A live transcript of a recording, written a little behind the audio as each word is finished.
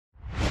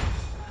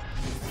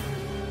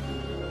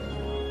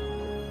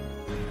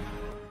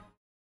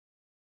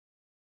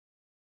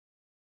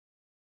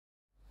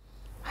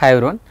Hi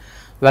everyone,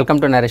 welcome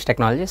to Naresh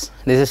Technologies.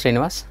 This is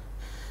Srinivas.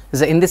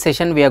 So in this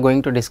session we are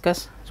going to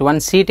discuss one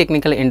C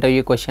technical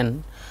interview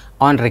question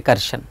on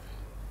recursion.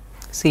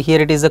 See, here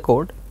it is the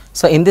code.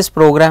 So in this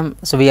program,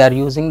 we are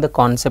using the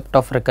concept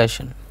of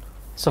recursion.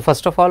 So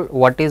first of all,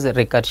 what is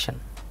recursion?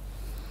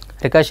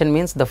 Recursion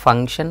means the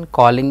function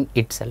calling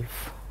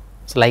itself.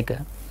 So like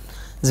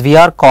we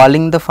are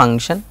calling the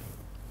function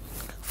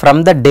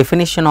from the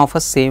definition of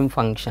a same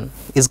function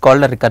is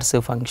called a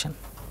recursive function.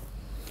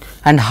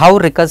 And how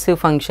recursive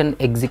function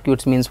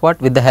executes means what?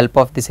 With the help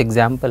of this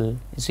example,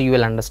 so you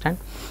will understand,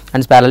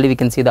 and parallelly we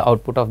can see the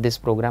output of this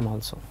program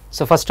also.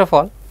 So first of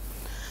all,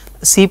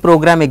 C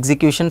program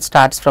execution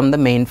starts from the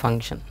main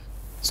function.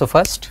 So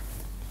first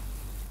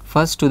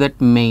to that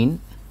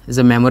main is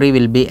a memory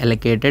will be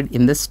allocated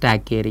in the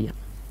stack area.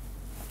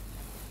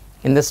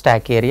 In the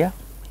stack area,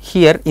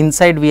 here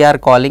inside we are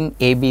calling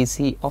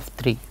ABC of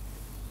 3.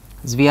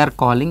 So we are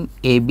calling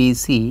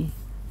ABC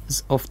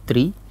of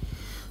 3.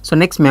 So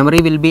next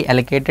memory will be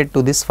allocated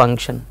to this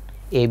function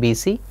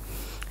ABC,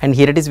 and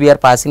here it is we are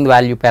passing the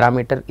value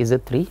parameter is a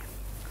 3.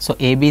 So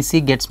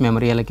ABC gets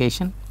memory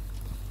allocation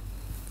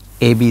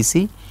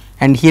ABC,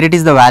 and here it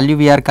is the value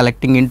we are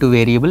collecting into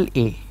variable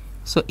A.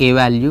 So A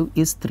value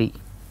is 3,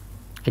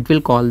 it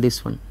will call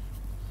this one.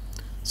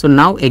 So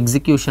now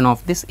execution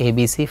of this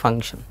ABC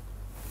function.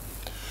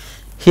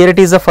 Here it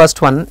is the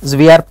first one, so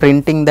we are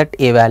printing that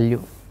A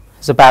value.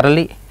 So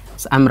parallelly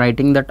I am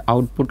writing that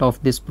output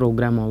of this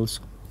program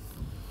also.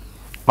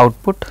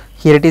 Output,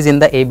 here it is in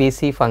the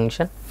ABC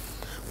function.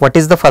 What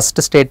is the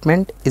first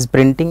statement? Is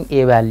printing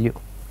A value.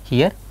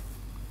 Here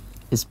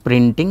is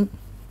printing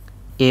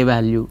A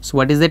value. So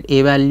what is that?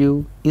 A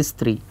value is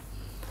 3.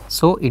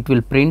 So it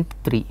will print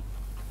 3.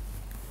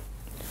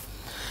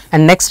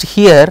 And next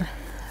here,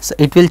 so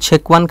it will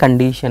check one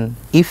condition.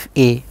 If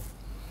A,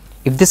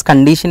 if this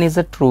condition is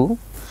a true,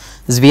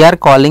 so we are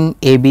calling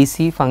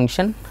ABC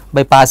function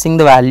by passing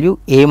the value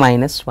A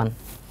minus 1.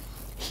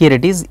 Here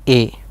it is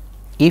A.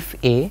 If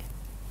A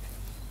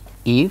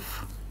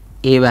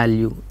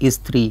value is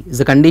 3, is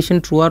the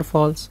condition true or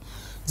false?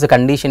 The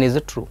condition is a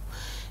true.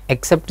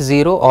 Except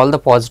 0, all the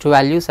positive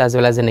values as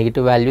well as the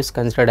negative values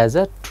considered as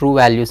a true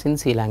values in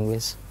C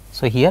language.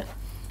 So here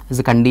is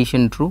the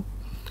condition true.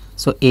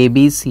 So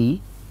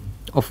ABC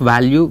of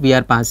value we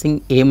are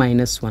passing A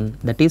minus 1,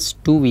 that is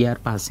 2 we are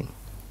passing.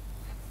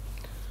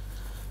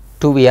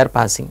 2 we are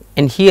passing.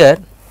 And here,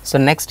 so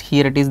next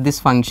here it is this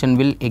function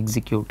will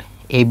execute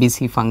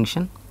ABC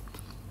function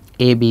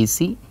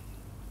ABC.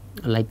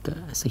 Like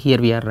so here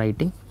we are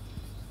writing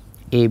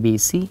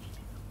ABC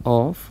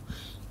of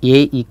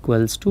A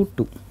equals to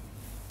 2,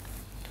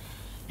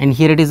 and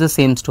here it is the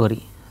same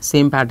story,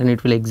 same pattern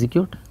it will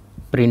execute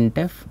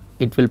printf,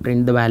 it will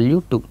print the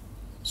value 2,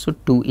 so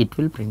 2 it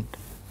will print.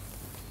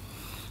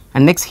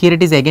 And next here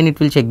it is again it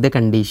will check the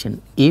condition.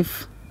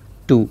 If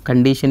 2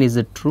 condition is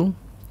a true,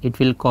 it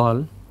will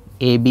call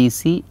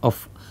ABC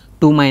of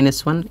 2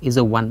 minus 1 is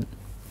a 1.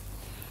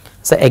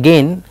 So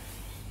again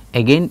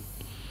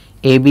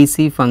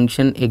ABC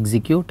function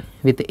execute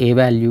with A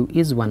value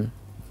is 1.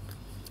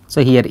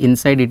 So here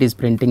inside it is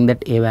printing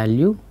that A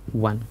value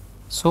 1.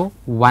 So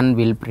 1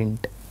 will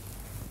print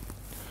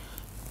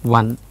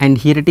 1, and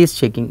here it is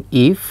checking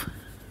if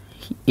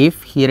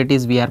here it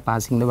is we are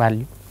passing the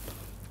value.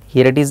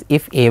 Here it is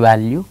if A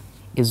value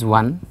is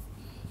 1,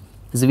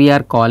 so we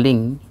are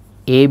calling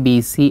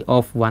ABC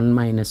of 1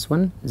 minus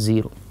 1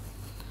 0.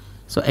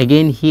 So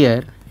again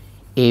here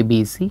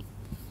ABC,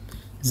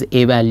 the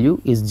A value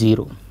is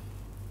 0.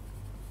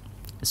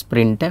 Is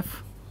printf,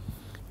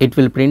 it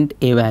will print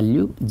A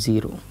value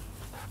 0.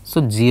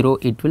 So 0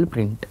 it will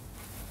print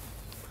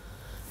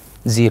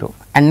 0.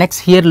 And next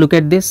here look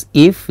at this,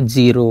 if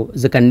 0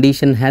 the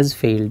condition has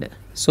failed,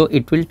 so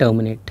it will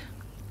terminate.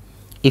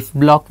 If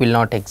block will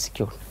not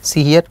execute.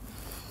 See here,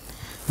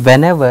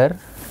 whenever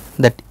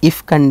that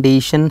if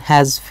condition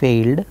has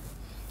failed,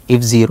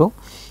 if 0,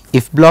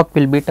 if block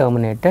will be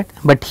terminated.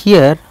 But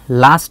here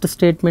last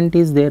statement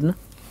is there, no?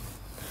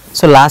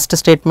 So last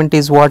statement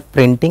is what?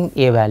 Printing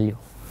A value.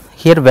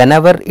 Here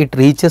whenever it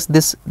reaches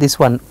this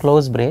one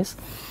close brace,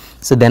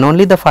 so then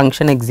only the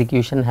function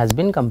execution has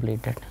been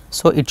completed.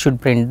 So it should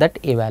print that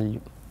A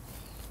value.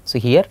 So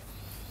here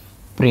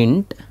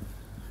print,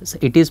 so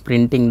it is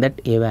printing that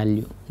A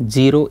value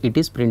 0, it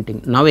is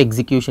printing. Now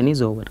execution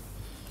is over.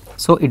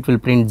 So it will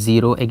print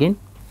 0 again.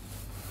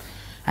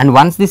 And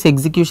once this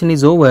execution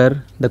is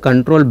over, the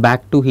control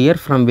back to here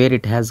from where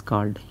it has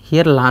called.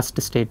 Here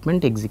last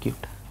statement execute.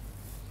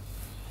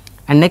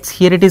 And next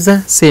here it is the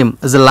same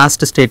as the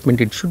last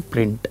statement, it should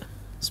print.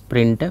 So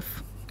printf,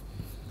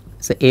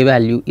 so A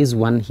value is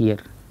 1 here,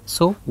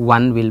 so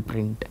 1 will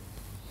print.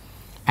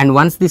 And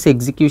once this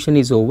execution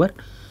is over,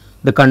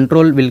 the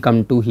control will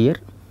come to here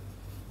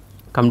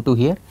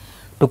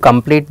to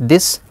complete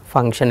this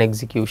function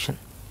execution.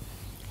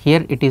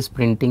 Here it is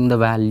printing the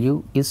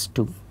value is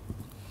 2.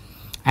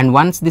 And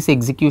once this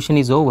execution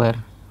is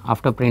over,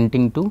 after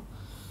printing 2,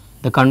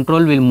 the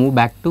control will move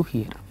back to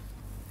here,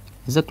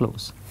 is a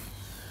close.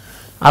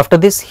 After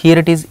this, here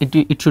it is,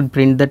 it should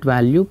print that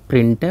value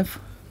printf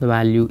the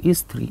value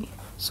is 3.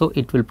 So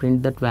it will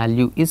print that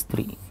value is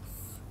 3.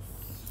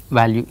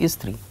 Value is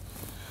 3.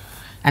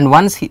 And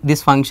once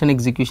this function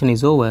execution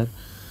is over,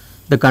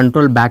 the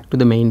control back to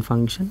the main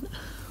function.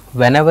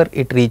 Whenever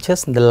it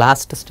reaches the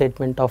last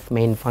statement of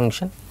main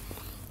function,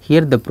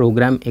 here the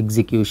program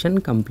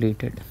execution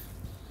completed.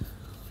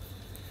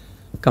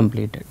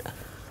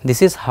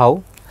 This is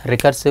how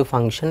recursive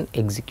function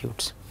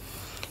executes.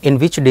 In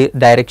which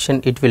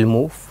direction it will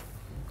move,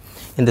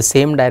 in the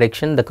same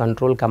direction the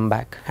control come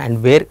back,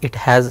 and where it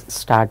has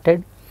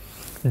started,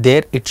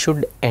 there it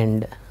should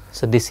end.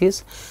 So this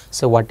is,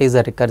 so what is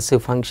a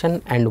recursive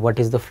function and what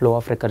is the flow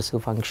of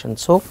recursive function.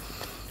 So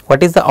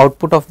what is the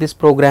output of this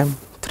program?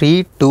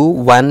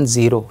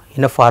 3210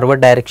 in a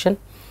forward direction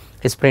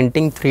is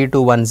printing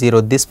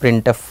 3210, this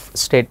printf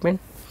statement,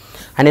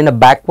 and in a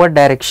backward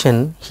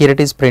direction here it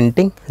is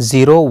printing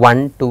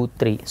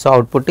 0123. So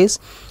output is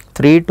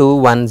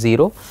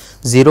 3210,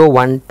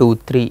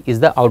 0123 is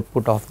the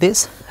output of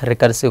this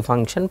recursive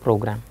function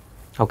program.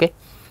 Okay,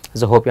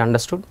 so hope you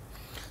understood.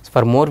 So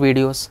for more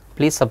videos,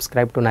 please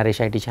subscribe to Naresh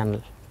IT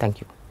channel.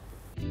 Thank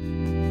you.